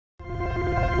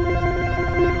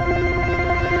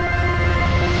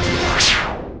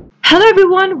Hello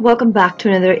everyone, welcome back to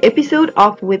another episode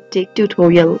of Webtech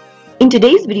Tutorial. In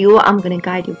today's video, I'm going to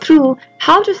guide you through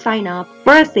how to sign up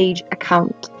for a Sage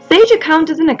account. Sage account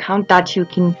is an account that you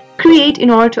can create in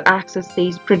order to access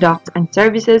Sage products and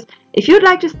services. If you'd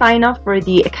like to sign up for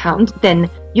the account, then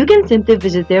you can simply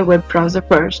visit their web browser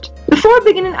first. Before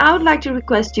beginning, I would like to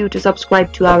request you to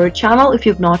subscribe to our channel if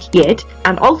you've not yet,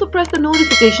 and also press the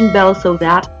notification bell so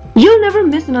that you'll never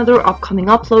miss another upcoming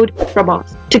upload from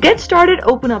us. To get started,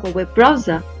 open up a web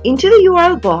browser. Into the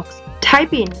URL box,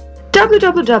 type in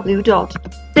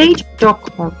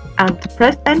www.sage.com and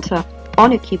press enter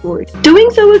on your keyboard. Doing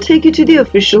so will take you to the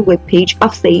official web page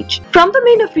of Sage. From the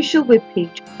main official web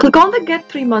page, click on the Get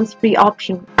 3 months free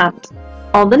option, and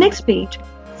on the next page,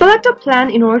 select a plan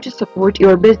in order to support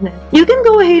your business. You can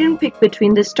go ahead and pick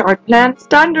between the Start Plan,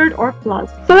 Standard or Plus.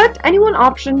 Select any one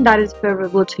option that is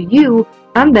favorable to you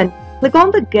and then click on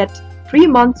the Get 3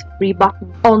 months free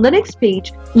button. On the next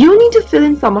page, you need to fill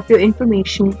in some of your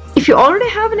information. If you already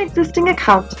have an existing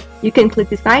account, you can click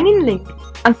the sign in link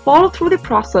and follow through the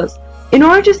process in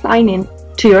order to sign in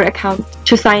to your account.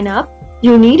 To sign up,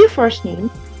 you need your first name,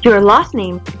 your last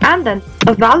name, and then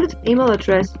a valid email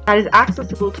address that is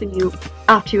accessible to you.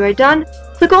 After you are done,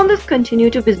 click on this Continue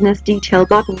to Business Detail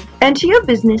button. Enter your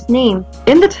business name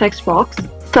in the text box.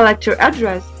 Select your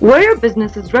address where your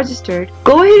business is registered.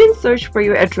 Go ahead and search for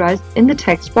your address in the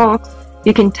text box.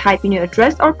 You can type in your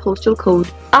address or postal code.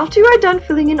 After you are done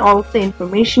filling in all of the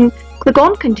information, click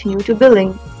on Continue to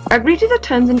Billing. Agree to the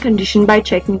terms and conditions by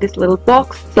checking this little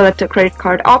box. Select a credit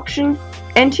card option.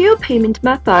 Enter your payment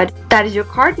method, that is your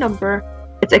card number,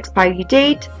 its expiry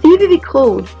date, CVV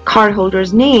code,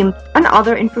 cardholder's name, and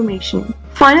other information.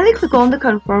 Finally, click on the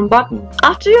Confirm button.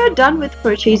 After you are done with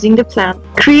purchasing the plan,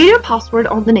 create your password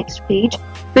on the next page.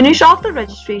 Finish off the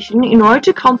registration in order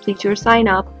to complete your sign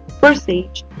up for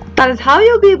Sage. That is how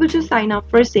you'll be able to sign up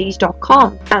for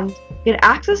Sage.com and get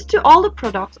access to all the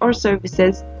products or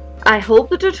services. I hope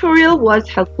the tutorial was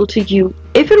helpful to you.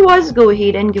 If it was, go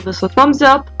ahead and give us a thumbs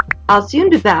up. I'll soon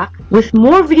be back with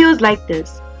more videos like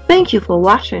this. Thank you for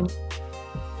watching.